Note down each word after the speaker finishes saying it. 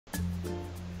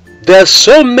There are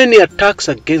so many attacks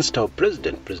against our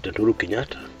president, President Uhuru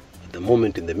Kenyatta, at the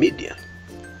moment in the media,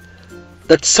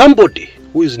 that somebody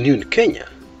who is new in Kenya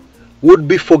would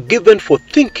be forgiven for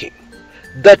thinking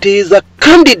that he is a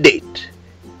candidate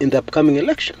in the upcoming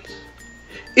elections.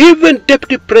 Even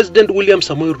Deputy President William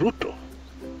Samoei Ruto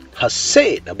has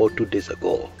said about 2 days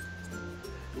ago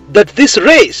that this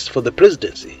race for the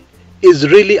presidency is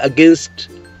really against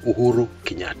Uhuru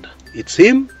Kenyatta. It's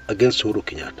him against Uhuru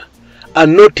Kenyatta,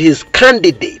 and not his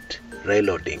candidate,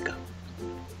 Raila Odinga.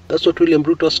 That's what William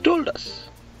Ruto has told us.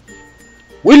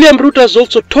 William Ruto has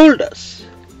also told us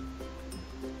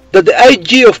that the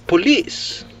IG of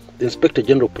police, the Inspector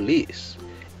General of Police,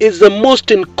 is the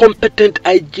most incompetent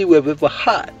IG we have ever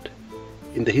had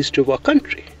in the history of our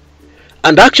country.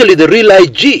 And actually the real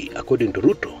IG, according to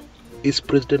Ruto, is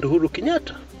President Uhuru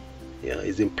Kenyatta. Yeah,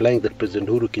 he's implying that President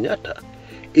Uhuru Kenyatta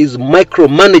is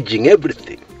micromanaging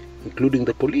everything, including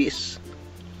the police.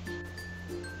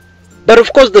 But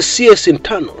of course the CS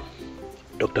internal,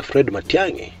 Dr. Fred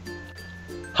Matiang'i,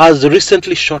 has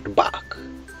recently shot back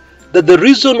that the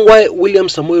reason why William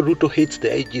Samoei Ruto hates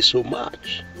the IG so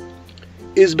much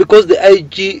is because the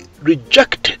IG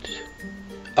rejected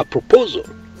a proposal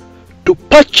to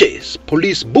purchase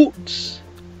police boots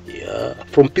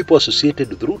from people associated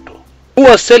with Ruto, who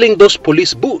are selling those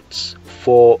police boots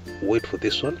for, wait for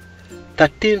this one,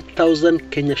 13,000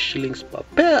 Kenya shillings per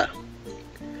pair.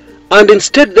 And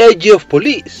instead the IG of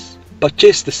police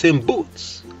purchased the same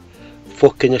boots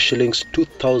for Kenya shillings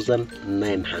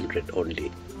 2,900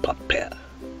 only per pair.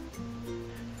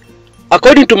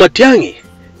 According to Matiang'i,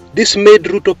 this made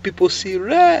Ruto people see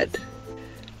red,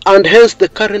 and hence the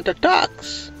current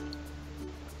attacks.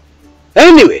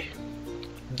 Anyway,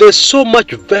 there's so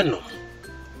much venom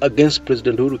against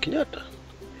President Uhuru Kenyatta,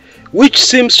 which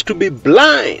seems to be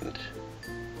blind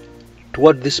to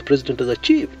what this president has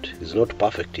achieved. He's not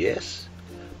perfect, yes,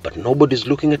 but nobody's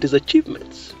looking at his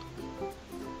achievements.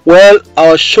 Well,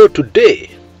 our show today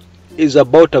is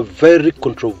about a very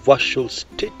controversial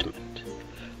statement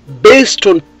based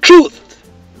on truth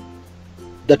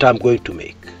that I'm going to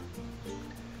make.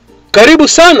 Karibu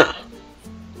sana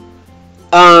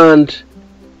and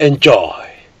enjoy.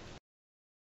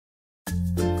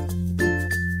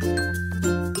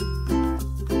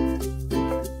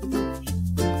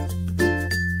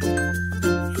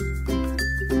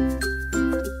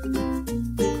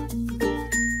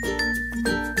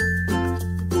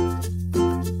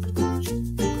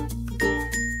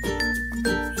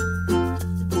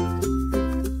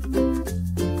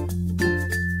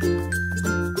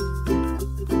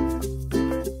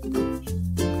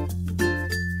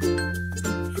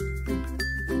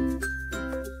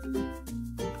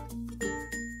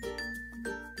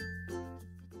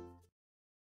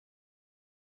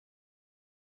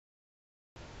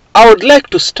 I would like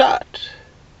to start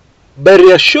by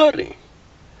reassuring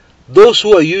those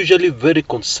who are usually very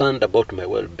concerned about my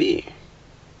well-being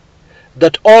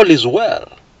that all is well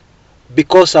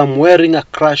because I'm wearing a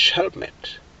crash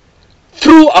helmet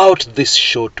throughout this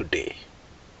show today.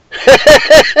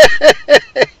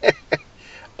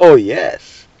 Oh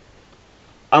yes.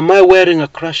 Am I wearing a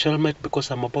crash helmet because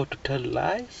I'm about to tell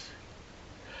lies?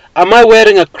 Am I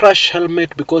wearing a crash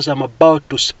helmet because I'm about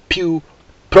to spew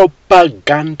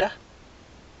propaganda?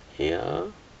 Yeah.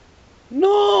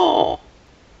 No.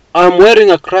 I'm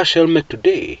wearing a crash helmet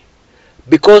today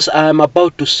because I am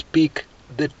about to speak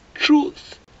the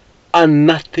truth and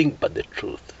nothing but the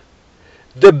truth.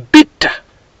 The bitter,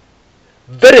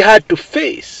 very hard to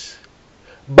face,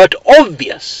 but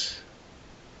obvious,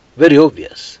 very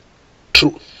obvious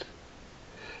truth.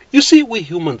 You see, we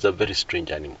humans are very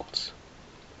strange animals.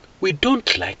 We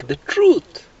don't like the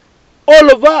truth.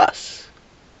 All of us.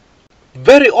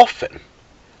 Very often,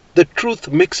 the truth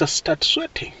makes us start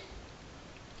sweating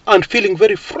and feeling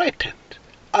very frightened,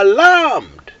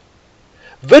 alarmed.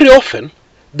 Very often,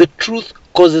 the truth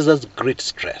causes us great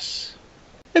stress.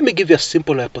 Let me give you a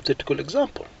simple hypothetical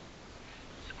example.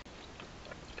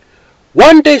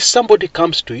 One day somebody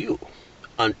comes to you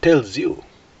and tells you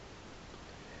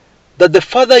that the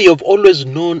father you've always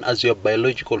known as your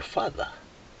biological father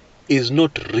is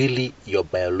not really your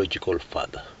biological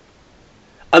father.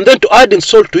 And then to add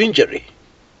insult to injury,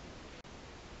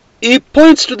 he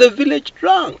points to the village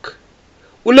drunk.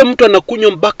 Ule mtu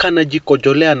anakunywa mpaka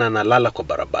anajikojolea na analala kwa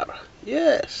barabara.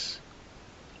 Yes.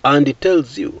 And he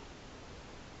tells you,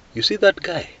 you see that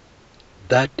guy?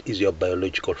 That is your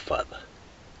biological father.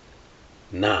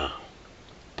 Now,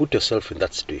 put yourself in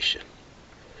that situation.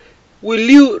 Will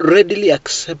you readily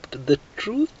accept the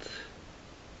truth?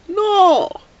 No.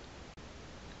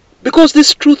 Because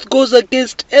this truth goes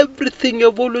against everything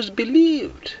you've always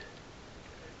believed.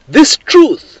 This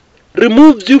truth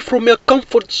removes you from your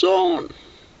comfort zone.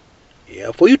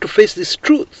 Yeah, for you to face this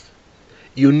truth,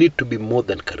 you need to be more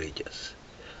than courageous.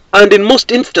 And in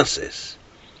most instances,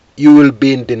 you will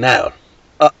be in denial.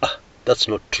 That's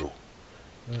not true.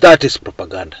 That is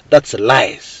propaganda. That's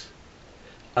lies.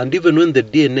 And even when the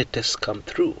DNA tests come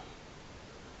through,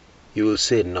 you will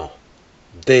say, no,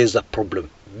 there is a problem.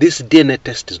 This DNA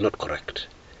test is not correct.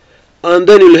 And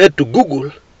then you'll head to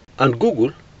Google and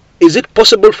Google, is it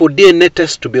possible for DNA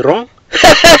tests to be wrong?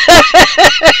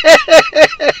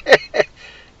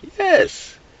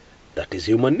 Yes, that is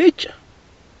human nature.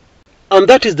 And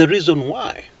that is the reason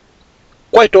why,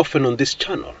 quite often on this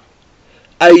channel,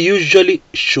 I usually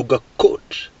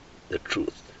sugarcoat the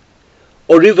truth.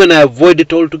 Or even I avoid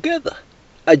it altogether.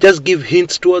 I just give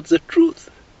hints towards the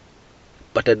truth.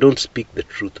 But I don't speak the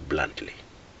truth bluntly.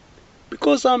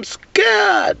 Because I'm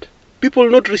scared people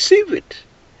will not receive it.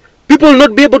 People will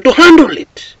not be able to handle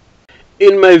it.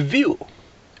 In my view,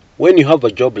 when you have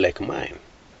a job like mine,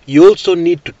 you also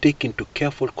need to take into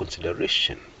careful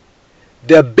consideration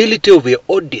the ability of your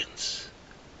audience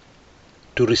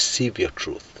to receive your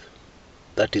truth.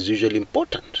 That is usually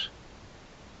important.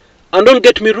 And don't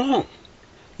get me wrong,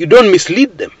 you don't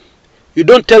mislead them. You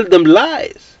don't tell them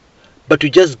lies, but you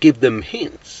just give them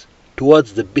hints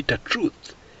towards the bitter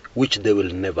truth which they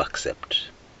will never accept.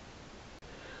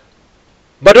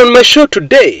 But on my show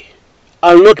today,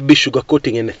 I'll not be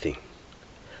sugarcoating anything.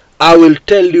 I will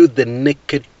tell you the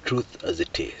naked truth as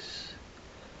it is.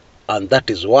 And that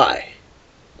is why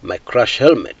my crash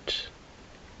helmet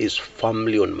is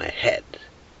firmly on my head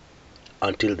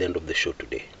until the end of the show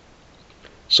today.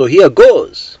 So here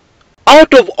goes.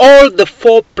 Out of all the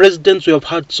 4 presidents we have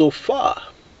had so far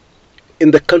in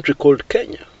the country called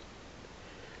Kenya,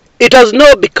 it has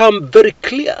now become very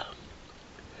clear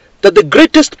that the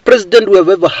greatest president we have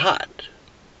ever had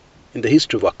in the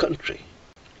history of our country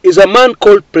is a man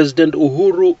called President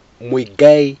Uhuru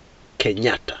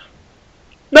Kenyatta.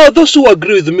 Now, those who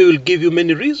agree with me will give you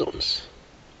many reasons.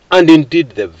 And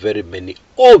indeed, there are very many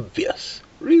obvious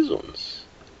reasons.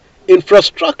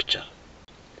 Infrastructure.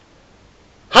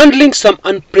 Handling some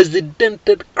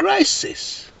unprecedented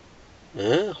crisis.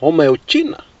 Homa ya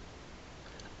Uchina.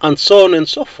 And so on and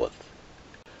so forth.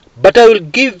 But I will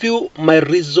give you my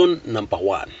reason number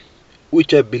 1,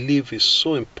 which I believe is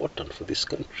so important for this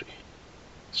country.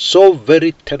 So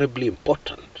very terribly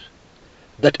important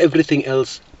that everything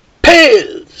else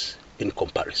pales in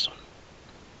comparison.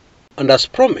 And as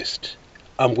promised,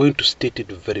 I'm going to state it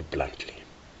very bluntly.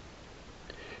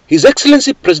 His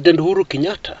Excellency President Uhuru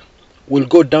Kenyatta will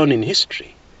go down in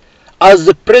history as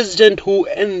the president who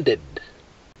ended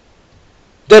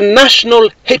the national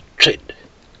hatred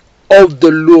of the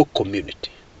Luo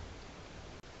community.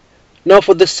 Now,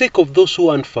 for the sake of those who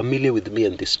are unfamiliar with me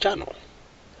and this channel,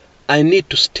 I need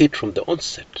to state from the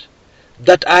onset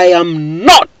that I am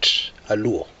not a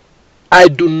Luo. I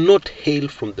do not hail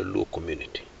from the Luo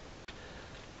community.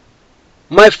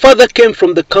 My father came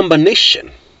from the Kamba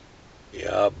Nation,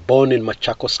 born in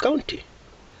Machakos County.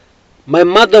 My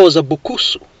mother was a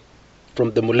Bukusu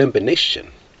from the Mulembe Nation,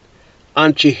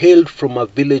 and she hailed from a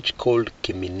village called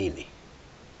Kiminini.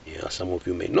 Some of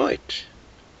you may know it.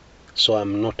 So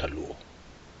I'm not a Luo.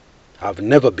 I've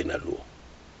never been a Luo.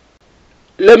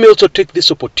 Let me also take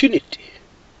this opportunity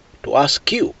to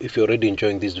ask you, if you're already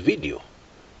enjoying this video,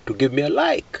 to give me a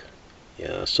like,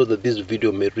 so that this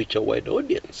video may reach a wide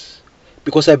audience,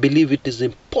 because I believe it is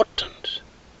important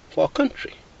for our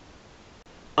country.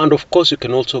 And of course, you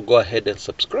can also go ahead and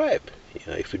subscribe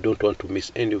if you don't want to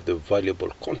miss any of the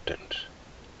valuable content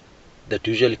that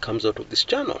usually comes out of this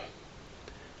channel.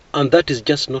 And that is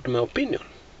just not my opinion.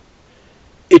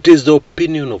 It is the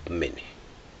opinion of many.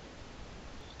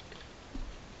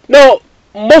 Now,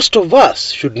 most of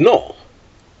us should know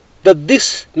that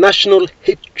this national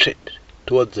hatred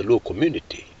towards the Luo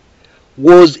community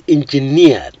was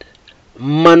engineered,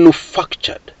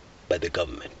 manufactured by the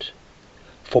government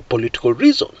for political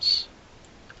reasons.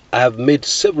 I have made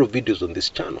several videos on this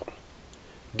channel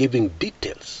giving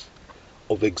details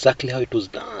of exactly how it was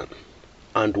done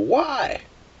and why.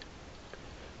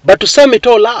 But to sum it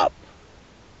all up,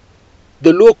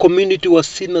 the Luo community was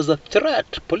seen as a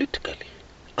threat politically,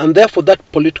 and therefore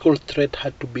that political threat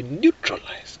had to be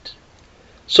neutralized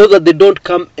so that they don't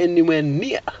come anywhere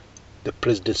near the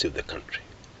presidency of the country.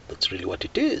 That's really what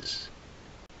it is.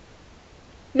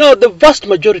 Now, the vast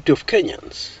majority of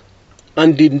Kenyans,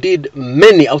 and indeed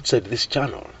many outside this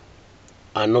channel,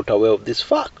 are not aware of these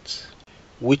facts,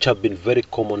 which have been very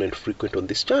common and frequent on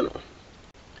this channel.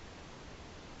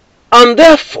 And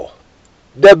therefore,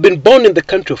 they have been born in the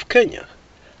country of Kenya,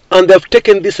 and they have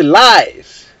taken these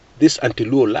lies, these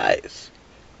anti-Luo lies,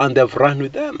 and they've run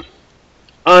with them.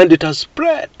 And it has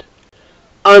spread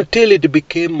until it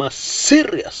became a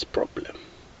serious problem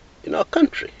in our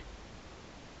country.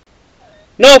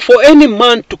 Now, for any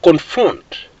man to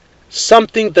confront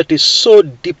something that is so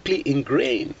deeply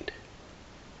ingrained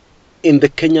in the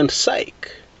Kenyan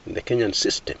psyche, in the Kenyan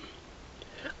system,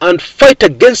 and fight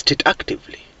against it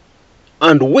actively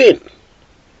and win,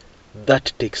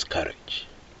 that takes courage.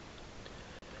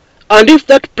 And if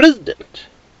that president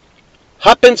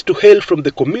happens to hail from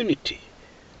the community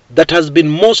that has been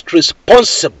most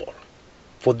responsible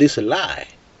for this lie,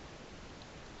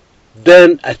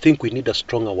 then I think we need a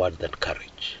stronger word than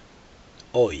courage.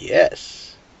 Oh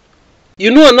yes.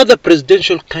 You know, another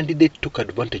presidential candidate took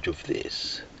advantage of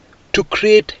this to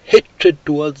create hatred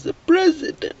towards the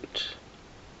president,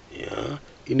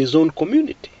 in his own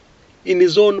community, in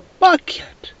his own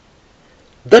backyard.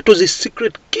 That was his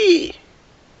secret key.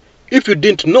 If you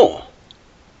didn't know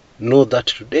that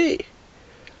today.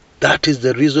 That is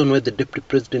the reason why the deputy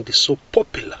president is so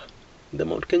popular in the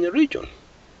Mount Kenya region.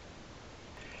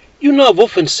 You know, I've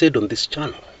often said on this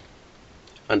channel,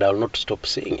 and I'll not stop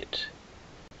saying it,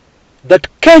 that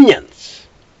Kenyans,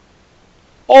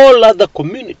 all other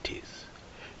communities,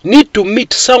 need to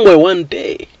meet somewhere one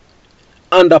day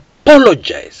and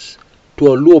apologize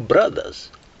to our Luo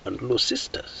brothers and Luo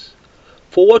sisters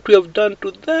for what we have done to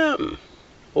them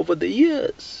over the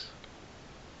years.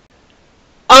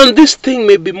 And this thing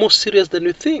may be more serious than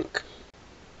you think.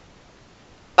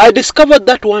 I discovered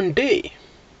that one day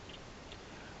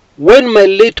when my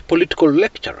late political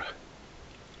lecturer,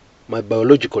 my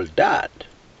biological dad,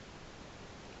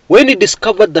 when he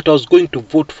discovered that I was going to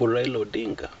vote for Raila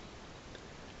Odinga,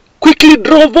 quickly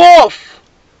drove off,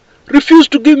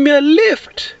 refused to give me a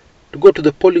lift to go to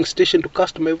the polling station to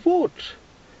cast my vote.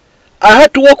 I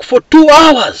had to walk for 2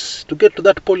 hours to get to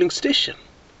that polling station.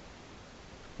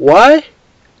 Why?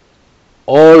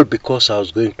 All because I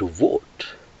was going to vote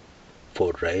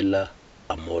for Raila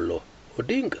Amolo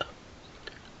Odinga,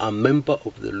 a member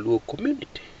of the Luo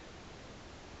community.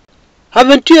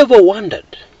 Haven't you ever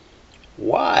wondered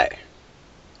why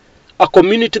a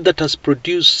community that has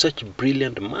produced such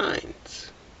brilliant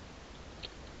minds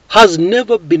has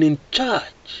never been in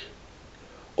charge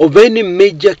of any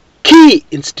major key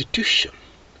institution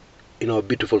in our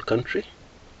beautiful country?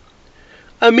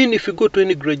 I mean, if you go to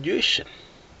any graduation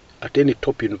at any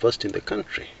top university in the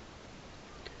country,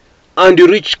 and you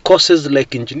reach courses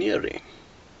like engineering,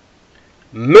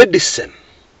 medicine,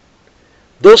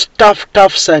 those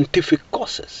tough scientific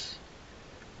courses,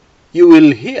 you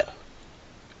will hear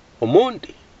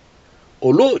Omondi,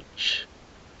 Oloch,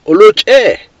 Oloch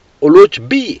A, Oloch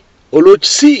B, Oloch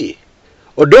C,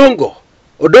 Odongo,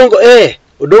 Odongo A,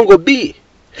 Odongo B.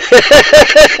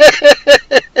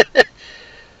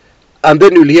 And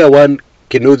then you'll hear one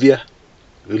Kenodia,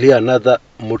 you'll hear another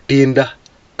Mutinda,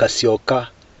 Kasioka.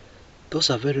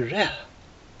 Those are very rare.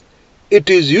 It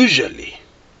is usually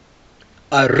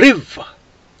a river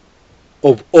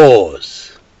of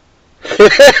oars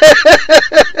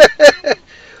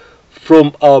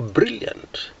from our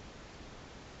brilliant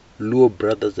Luo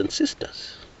brothers and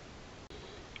sisters.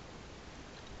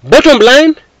 Bottom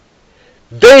line,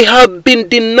 they have been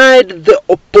denied the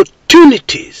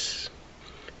opportunities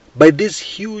by this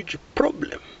huge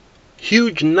problem,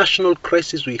 huge national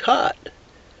crisis we had,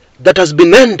 that has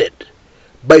been ended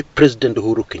by President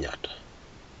Uhuru Kenyatta.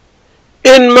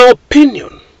 In my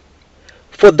opinion,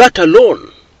 for that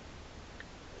alone,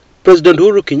 President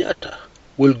Uhuru Kenyatta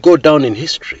will go down in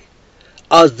history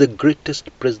as the greatest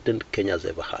president Kenya has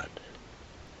ever had.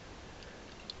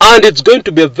 And it's going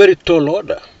to be a very tall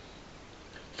order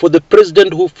for the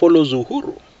president who follows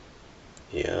Uhuru,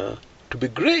 to be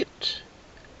great,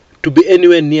 to be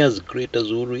anywhere near as great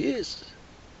as Uhuru is.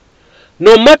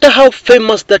 No matter how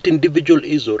famous that individual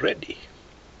is already,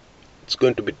 it's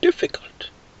going to be difficult.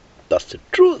 That's the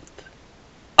truth.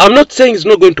 I'm not saying he's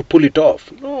not going to pull it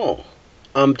off. No,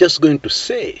 I'm just going to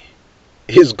say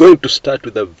he's going to start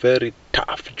with a very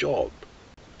tough job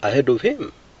ahead of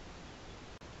him.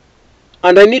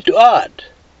 And I need to add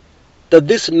that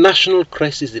this national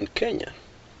crisis in Kenya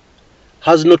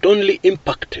has not only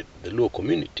impacted the Luo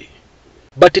community,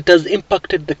 but it has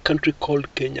impacted the country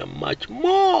called Kenya much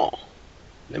more.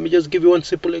 Let me just give you one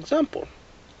simple example.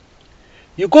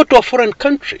 You go to a foreign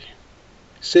country,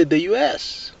 say the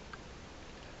US,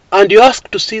 and you ask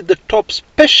to see the top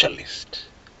specialist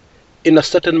in a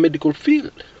certain medical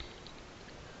field.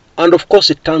 And of course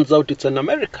it turns out it's an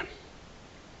American.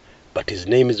 But his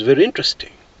name is very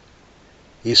interesting.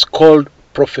 He's called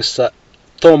Professor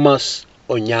Thomas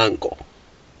Onyango,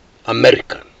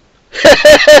 American.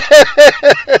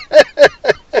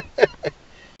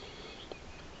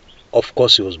 Of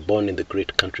course, he was born in the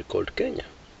great country called Kenya.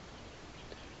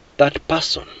 That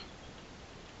person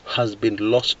has been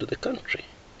lost to the country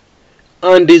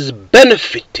and is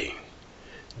benefiting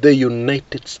the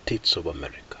United States of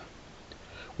America.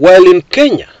 While in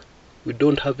Kenya, we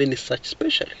don't have any such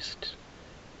specialist.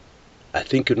 I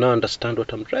think you now understand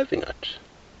what I'm driving at.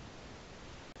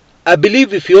 I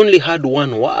believe if you only had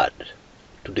one word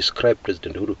to describe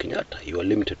President Uhuru Kenyatta, you are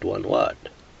limited to one word.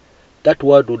 That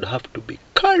word would have to be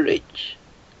courage.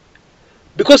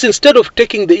 Because instead of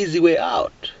taking the easy way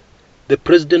out, the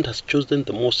president has chosen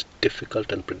the most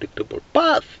difficult and predictable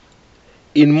path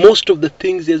in most of the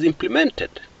things he has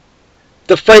implemented.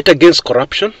 The fight against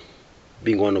corruption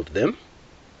being one of them.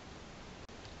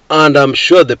 And I'm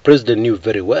sure the president knew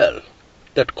very well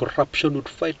that corruption would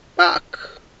fight back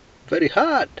very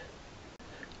hard.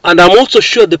 And I'm also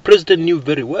sure the president knew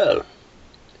very well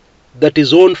that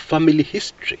his own family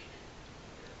history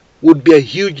would be a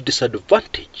huge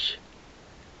disadvantage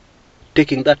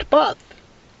taking that path.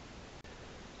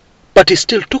 But he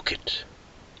still took it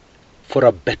for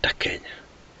a better Kenya.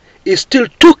 He still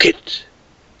took it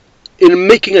in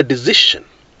making a decision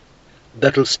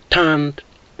that will stand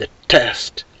the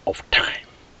test of time.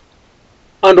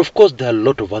 And of course, there are a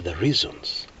lot of other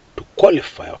reasons to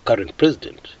qualify our current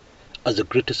president as the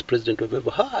greatest president we've ever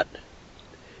had.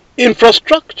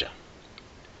 Infrastructure.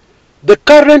 The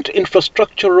current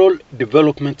infrastructural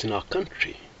developments in our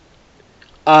country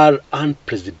are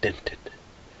unprecedented.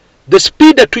 The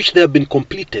speed at which they have been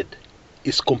completed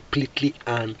is completely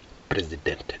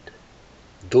unprecedented.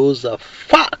 Those are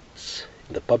facts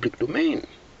in the public domain.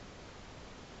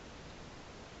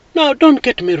 Now, don't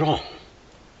get me wrong.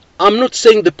 I'm not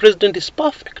saying the president is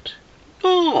perfect.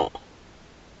 No.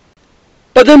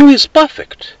 But then who is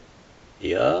perfect?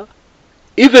 Yeah.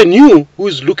 Even you who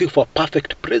is looking for a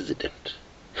perfect president.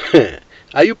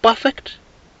 Are you perfect?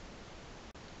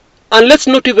 And let's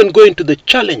not even go into the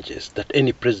challenges that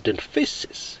any president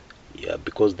faces. Yeah,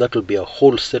 because that will be a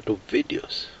whole set of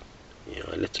videos. Yeah,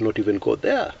 let's not even go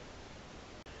there.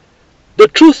 The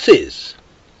truth is,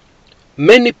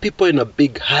 many people are in a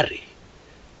big hurry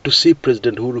to see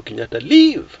President Uhuru Kenyatta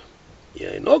leave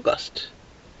in August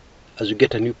as we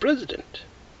get a new president.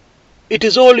 It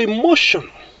is all emotional.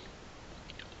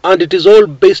 And it is all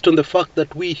based on the fact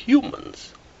that we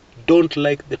humans don't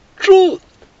like the truth.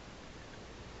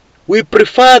 We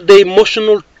prefer the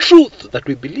emotional truth that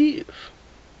we believe.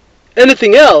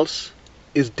 Anything else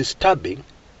is disturbing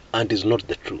and is not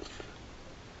the truth.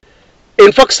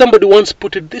 In fact, somebody once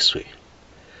put it this way: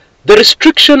 the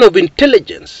restriction of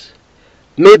intelligence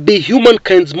may be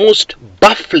humankind's most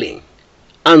baffling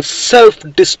and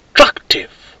self-destructive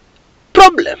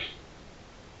problem.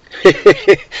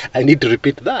 I need to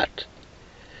repeat that.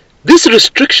 This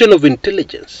restriction of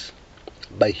intelligence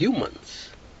by humans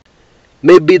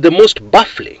may be the most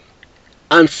baffling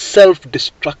and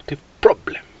self-destructive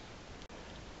problem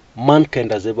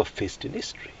mankind has ever faced in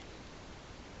history.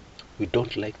 We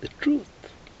don't like the truth.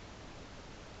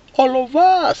 All of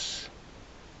us.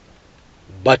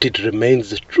 But it remains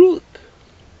the truth.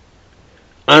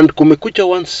 And Kumekucha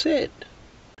once said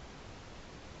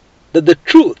that the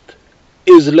truth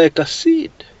is like a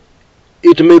seed.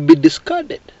 It may be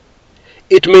discarded.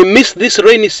 It may miss this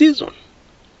rainy season.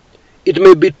 It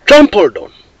may be trampled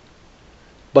on.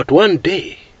 But one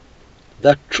day,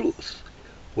 that truth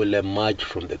will emerge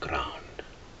from the ground.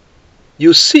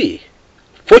 You see,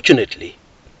 fortunately,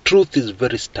 truth is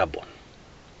very stubborn.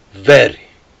 Very.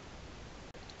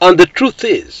 And the truth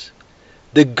is,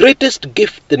 the greatest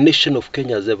gift the nation of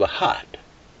Kenya has ever had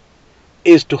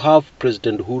is to have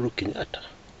President Uhuru Kenyatta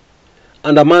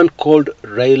and a man called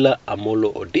Raila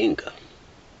Amolo Odinga.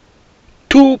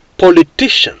 Two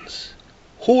politicians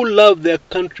who love their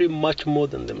country much more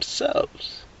than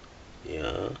themselves.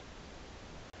 Yeah.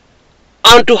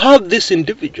 And to have these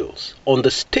individuals on the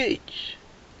stage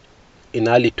in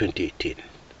early 2018,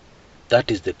 that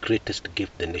is the greatest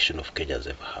gift the nation of Kenya has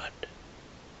ever had.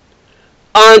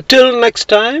 Until next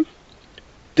time,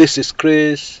 this is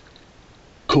Kshs.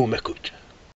 Kumekucha.